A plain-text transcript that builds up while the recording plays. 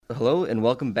Hello and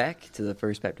welcome back to the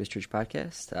First Baptist Church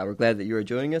Podcast. We're glad that you are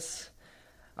joining us.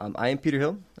 I am Peter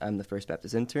Hill. I'm the First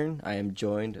Baptist intern. I am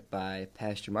joined by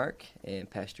Pastor Mark and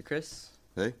Pastor Chris.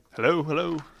 Hey.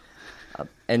 Hello.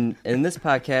 And in this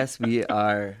podcast, we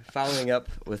are following up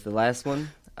with the last one.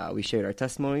 We shared our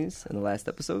testimonies in the last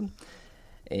episode.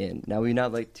 And now we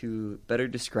would like to better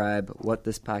describe what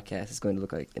this podcast is going to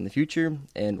look like in the future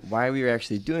and why we are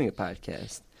actually doing a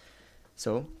podcast.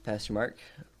 So, Pastor Mark,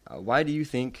 why do you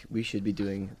think we should be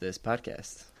doing this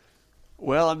podcast?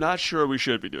 Well, I'm not sure we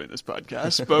should be doing this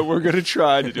podcast, but we're going to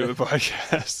try to do the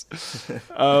podcast.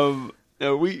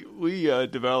 We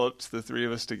developed, the three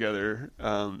of us together,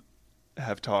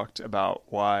 have talked about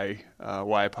why a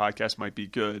podcast might be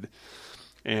good.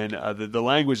 And the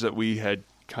language that we had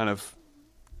kind of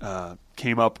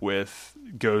came up with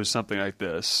goes something like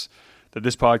this: that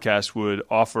this podcast would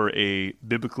offer a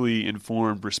biblically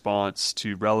informed response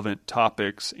to relevant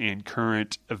topics and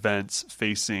current events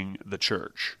facing the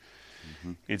church.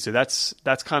 Mm-hmm. And so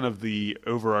that's kind of the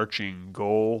overarching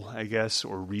goal, I guess,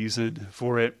 or reason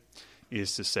for it,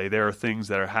 is to say there are things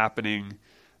that are happening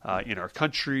in our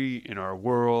country, in our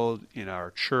world, in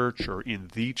our church, or in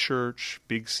the church,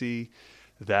 Big C,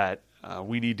 that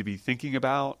we need to be thinking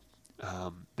about,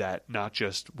 that not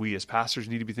just we as pastors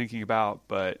need to be thinking about,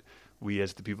 but we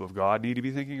as the people of God need to be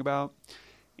thinking about.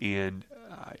 And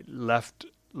left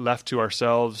to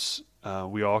ourselves,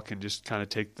 we all can just kind of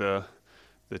take the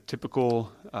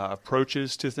typical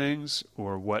approaches to things,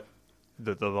 or what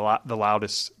the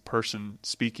loudest person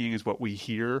speaking is what we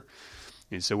hear.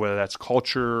 And so whether that's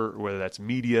culture, or whether that's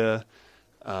media,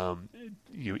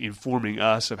 informing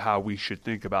us of how we should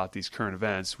think about these current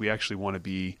events, we actually want to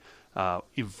be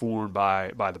informed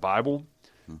by the Bible.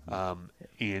 Mm-hmm.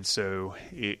 And so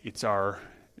it's our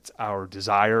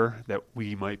desire that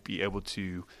we might be able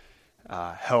to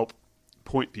help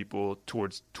point people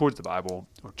towards the Bible,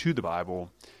 or to the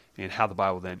Bible, and how the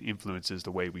Bible then influences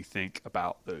the way we think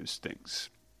about those things.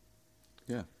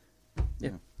 Yeah.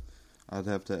 I'd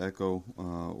have to echo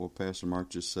what Pastor Mark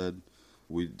just said.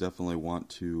 We definitely want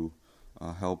to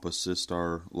help assist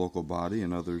our local body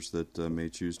and others that may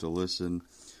choose to listen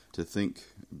to think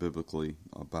biblically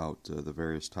about the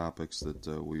various topics that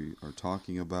we are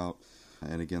talking about,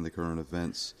 and again, the current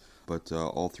events. But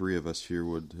all three of us here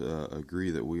would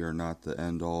agree that we are not the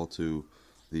end-all to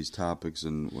these topics,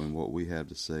 and what we have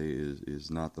to say is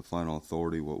not the final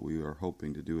authority. What we are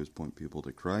hoping to do is point people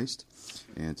to Christ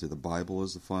and to the Bible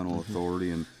as the final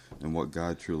authority, and what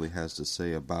God truly has to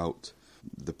say about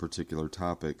the particular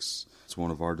topics. It's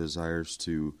one of our desires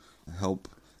to help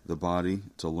the body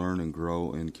to learn and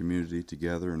grow in community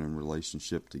together and in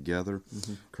relationship together.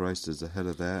 Mm-hmm. Christ is the head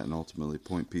of that, and ultimately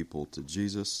point people to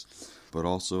Jesus. But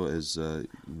also, as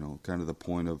kind of the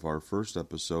point of our first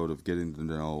episode of getting to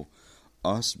know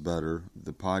us better,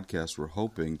 the podcast we're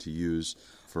hoping to use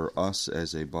for us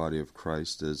as a body of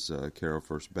Christ, as Carroll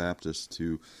First Baptist,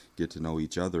 to get to know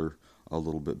each other a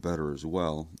little bit better as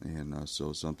well. And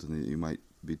so something that you might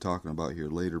be talking about here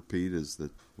later, Pete, is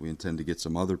that we intend to get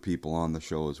some other people on the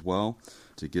show as well,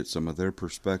 to get some of their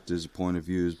perspectives, point of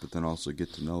views, but then also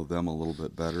get to know them a little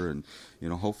bit better. And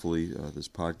hopefully this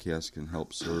podcast can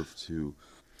help serve to,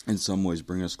 in some ways,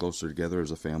 bring us closer together as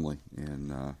a family,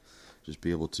 and just be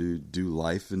able to do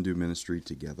life and do ministry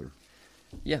together.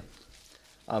 Yeah.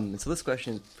 So this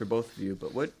question is for both of you,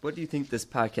 but what do you think this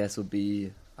podcast will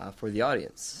be for the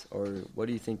audience, or what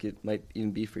do you think it might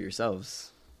even be for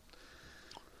yourselves?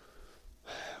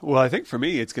 Well, I think for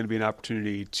me, it's going to be an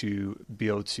opportunity to be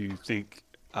able to think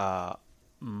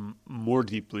more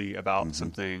deeply about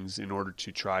some things in order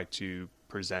to try to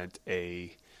present an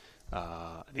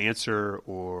answer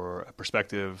or a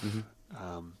perspective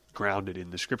grounded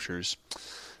in the Scriptures.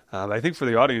 But I think for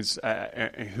the audience,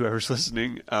 whoever's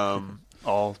listening,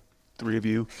 all three of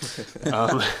you,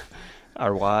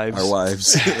 our wives.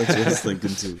 That's what I was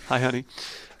thinking too. Hi, honey.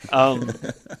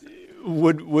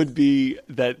 Would be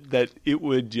that it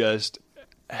would just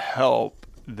help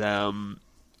them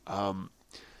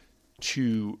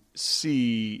to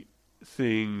see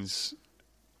things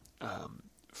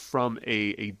from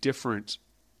a different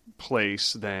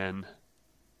place than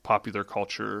popular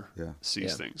culture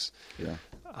sees things. Yeah.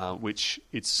 Which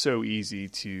it's so easy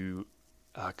to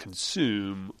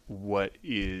consume what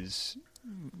is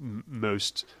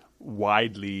most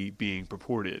widely being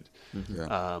purported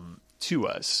to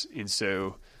us. And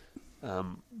so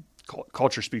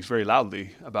culture speaks very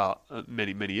loudly about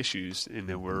many issues, and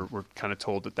then we're kind of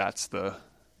told that that's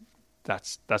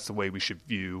the way we should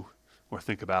view or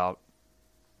think about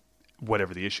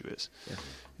whatever the issue is. Yeah.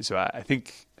 And so I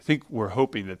think we're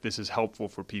hoping that this is helpful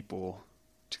for people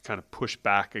to kind of push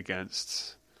back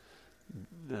against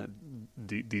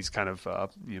these kind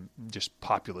of just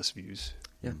populist views.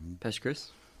 Yeah, Pastor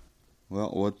Chris. Well,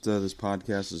 what this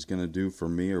podcast is going to do for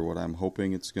me, or what I'm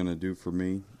hoping it's going to do for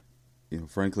me,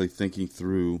 frankly, thinking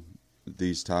through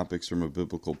these topics from a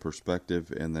biblical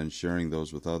perspective and then sharing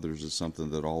those with others is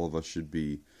something that all of us should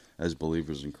be, as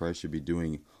believers in Christ, should be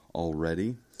doing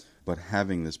already. But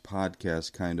having this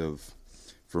podcast kind of,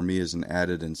 for me, is an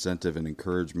added incentive and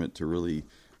encouragement to really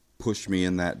push me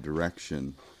in that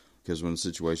direction. Because when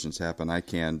situations happen, I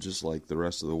can, just like the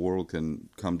rest of the world, can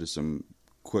come to some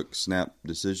quick snap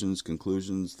decisions,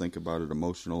 conclusions, think about it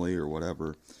emotionally or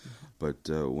whatever. But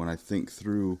when I think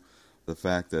through the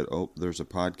fact that, there's a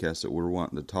podcast that we're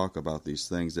wanting to talk about these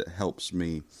things, it helps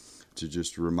me to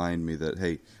just remind me that,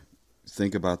 hey,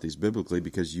 think about these biblically,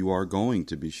 because you are going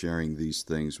to be sharing these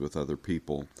things with other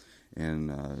people.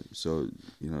 And so,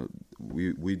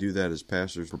 we do that as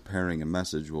pastors, preparing a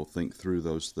message. We'll think through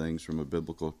those things from a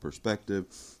biblical perspective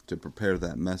to prepare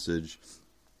that message.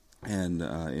 And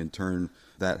in turn,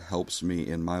 that helps me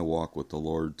in my walk with the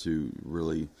Lord to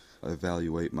really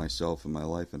evaluate myself and my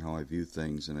life and how I view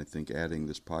things. And I think adding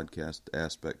this podcast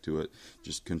aspect to it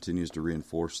just continues to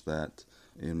reinforce that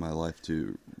in my life,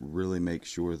 to really make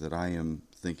sure that I am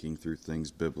thinking through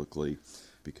things biblically,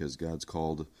 because God's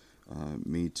called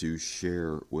me to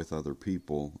share with other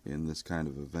people in this kind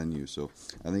of a venue. So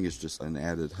I think it's just an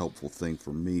added helpful thing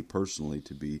for me personally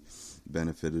to be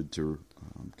benefited, to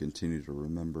continue to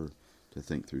remember to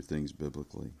think through things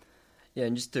biblically. Yeah,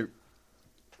 and just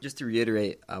to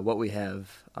reiterate what we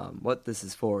have, what this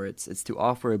is for, it's to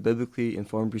offer a biblically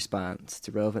informed response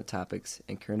to relevant topics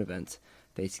and current events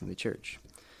facing the church.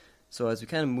 So as we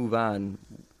kind of move on,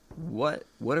 what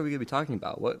are we going to be talking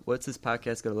about? What's this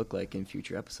podcast going to look like in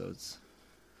future episodes?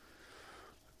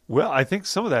 Well, I think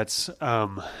some of that's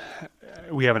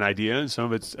we have an idea, and some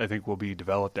of it's I think will be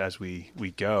developed as we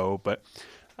go. But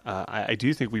I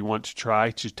do think we want to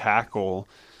try to tackle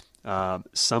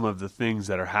some of the things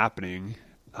that are happening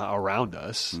around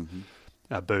us,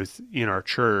 both in our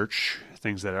church,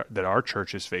 things that our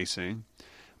church is facing,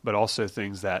 but also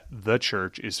things that the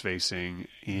church is facing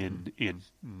in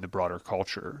the broader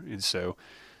culture. And so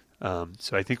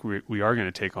I think we are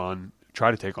going to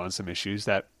try to take on some issues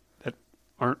that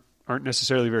aren't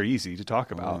necessarily very easy to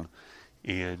talk about,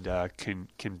 and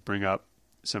can bring up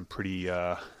some pretty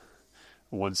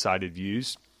one-sided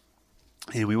views.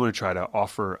 And we want to try to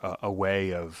offer a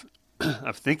way of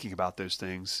thinking about those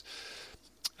things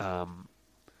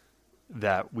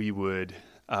that we would.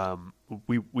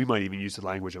 We might even use the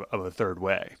language of a third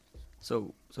way.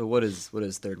 So what is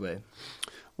third way?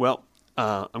 Well,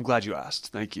 I'm glad you asked.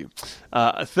 Thank you.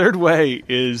 A third way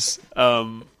is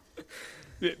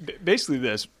basically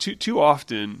this. Too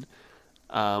often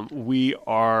we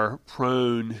are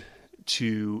prone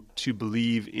to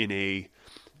believe in a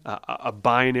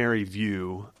binary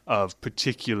view of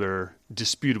particular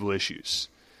disputable issues.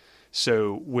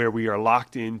 So where we are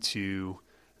locked into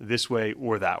this way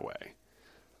or that way.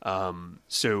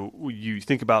 So you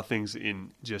think about things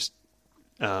in just,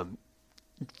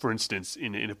 for instance,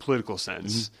 in a political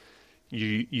sense,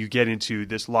 you get into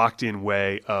this locked-in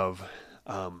way of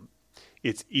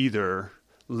it's either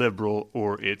liberal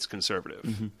or it's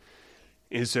conservative.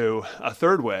 And so a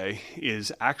third way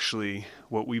is actually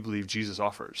what we believe Jesus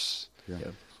offers. Yeah.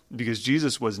 Because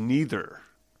Jesus was neither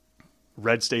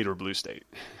red state or blue state.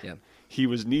 Yeah. He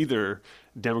was neither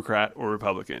Democrat or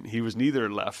Republican. He was neither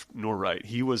left nor right.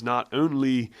 He was not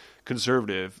only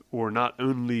conservative or not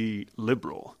only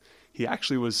liberal. He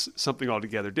actually was something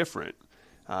altogether different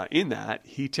in that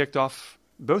he ticked off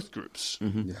both groups.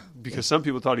 Because some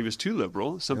people thought he was too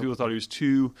liberal. Some people thought he was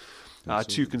too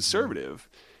conservative.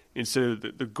 And so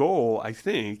the goal, I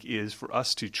think, is for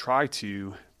us to try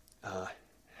to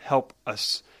help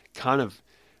us kind of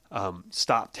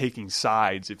stop taking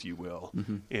sides, if you will,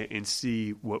 and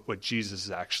see what Jesus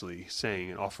is actually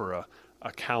saying, and offer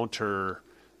a counter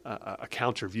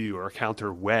view or a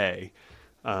counter way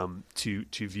to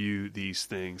view these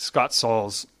things. Scott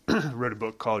Sauls wrote a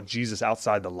book called Jesus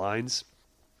Outside the Lines,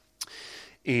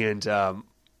 and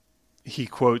he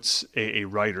quotes a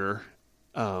writer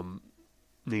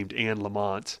named Anne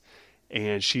Lamont,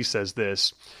 and she says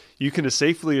this: "You can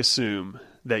safely assume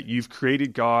that you've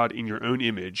created God in your own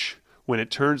image when it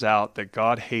turns out that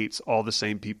God hates all the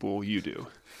same people you do."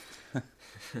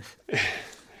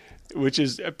 Which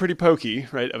is pretty pokey,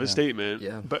 right, of a statement.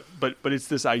 Yeah. But it's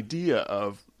this idea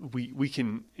of we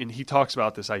can, and he talks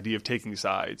about this idea of taking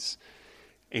sides,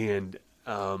 and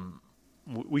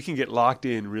we can get locked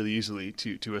in really easily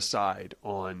to a side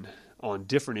on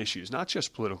different issues, not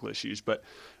just political issues, but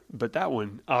that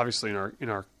one obviously in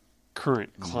our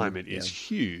current climate is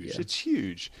huge. Yeah. It's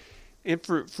huge, and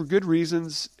for good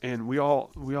reasons. And we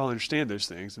all understand those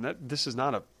things. And that this is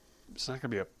not it's not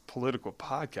going to be a political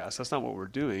podcast. That's not what we're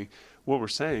doing. What we're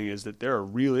saying is that there are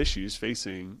real issues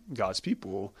facing God's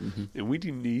people, and we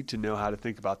do need to know how to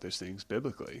think about those things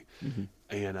biblically.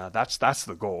 And that's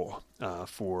the goal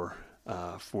for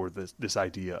this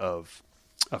idea of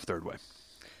Third Way.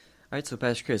 All right, so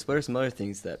Pastor Chris, what are some other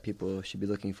things that people should be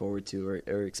looking forward to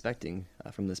or expecting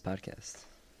from this podcast?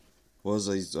 Well, as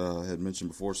I had mentioned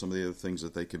before, some of the other things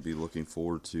that they could be looking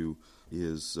forward to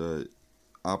is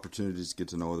opportunities to get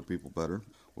to know other people better.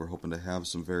 We're hoping to have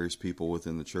some various people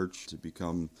within the church to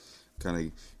become kind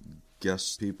of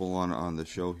guest people on the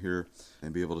show here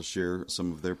and be able to share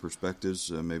some of their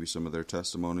perspectives, maybe some of their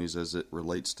testimonies as it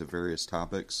relates to various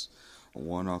topics.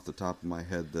 One off the top of my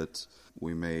head that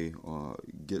we may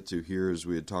get to here is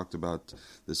we had talked about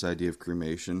this idea of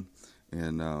cremation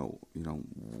and,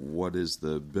 what is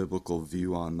the biblical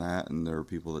view on that? And there are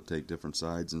people that take different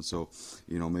sides. And so,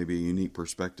 maybe a unique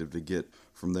perspective to get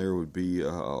from there would be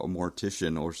a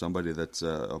mortician or somebody that's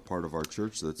a part of our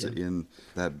church that's in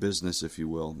that business, if you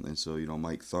will. And so,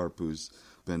 Mike Tharp, who's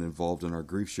been involved in our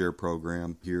Grief Share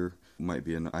program here, might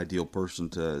be an ideal person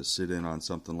to sit in on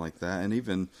something like that, and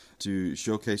even to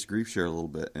showcase Grief Share a little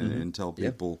bit and tell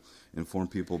people, inform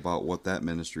people about what that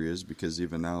ministry is, because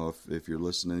even now, if you're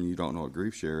listening and you don't know what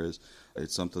Grief Share is,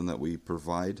 it's something that we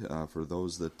provide for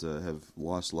those that have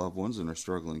lost loved ones and are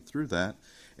struggling through that,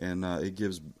 and it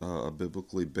gives a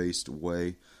biblically based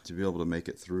way to be able to make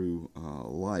it through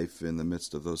life in the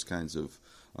midst of those kinds of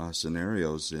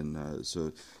scenarios. And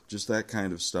so just that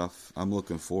kind of stuff I'm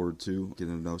looking forward to,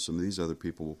 getting to know some of these other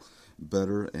people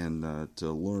better and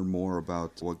to learn more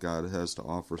about what God has to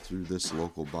offer through this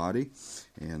local body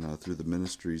and through the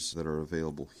ministries that are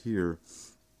available here.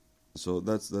 So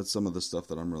that's some of the stuff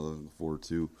that I'm really looking forward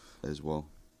to as well.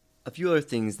 A few other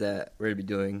things that we're going to be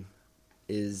doing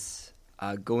is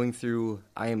going through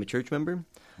I Am a Church Member.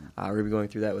 We're going to be going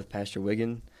through that with Pastor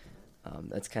Wiggin.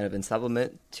 That's kind of in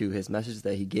supplement to his message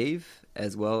that he gave,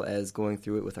 as well as going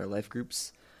through it with our life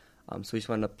groups. So we just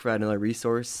wanted to provide another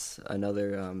resource,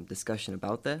 another discussion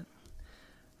about that.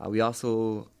 We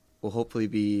also will hopefully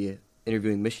be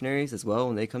interviewing missionaries as well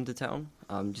when they come to town,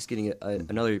 just getting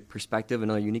another perspective,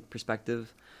 another unique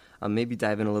perspective, maybe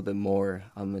dive in a little bit more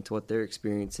into what they're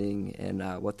experiencing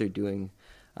and what they're doing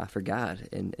for God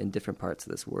in different parts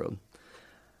of this world.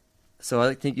 So I'd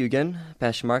like to thank you again,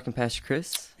 Pastor Mark and Pastor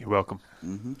Chris. You're welcome.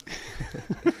 And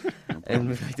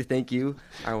we'd like to thank you,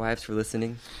 our wives, for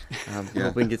listening.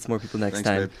 Hope we can get some more people next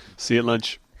time. Babe. See you at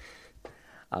lunch.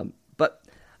 But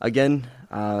again,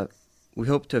 we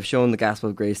hope to have shown the gospel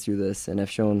of grace through this and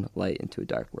have shown light into a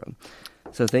dark world.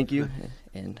 So thank you,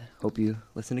 and hope you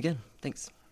listen again. Thanks.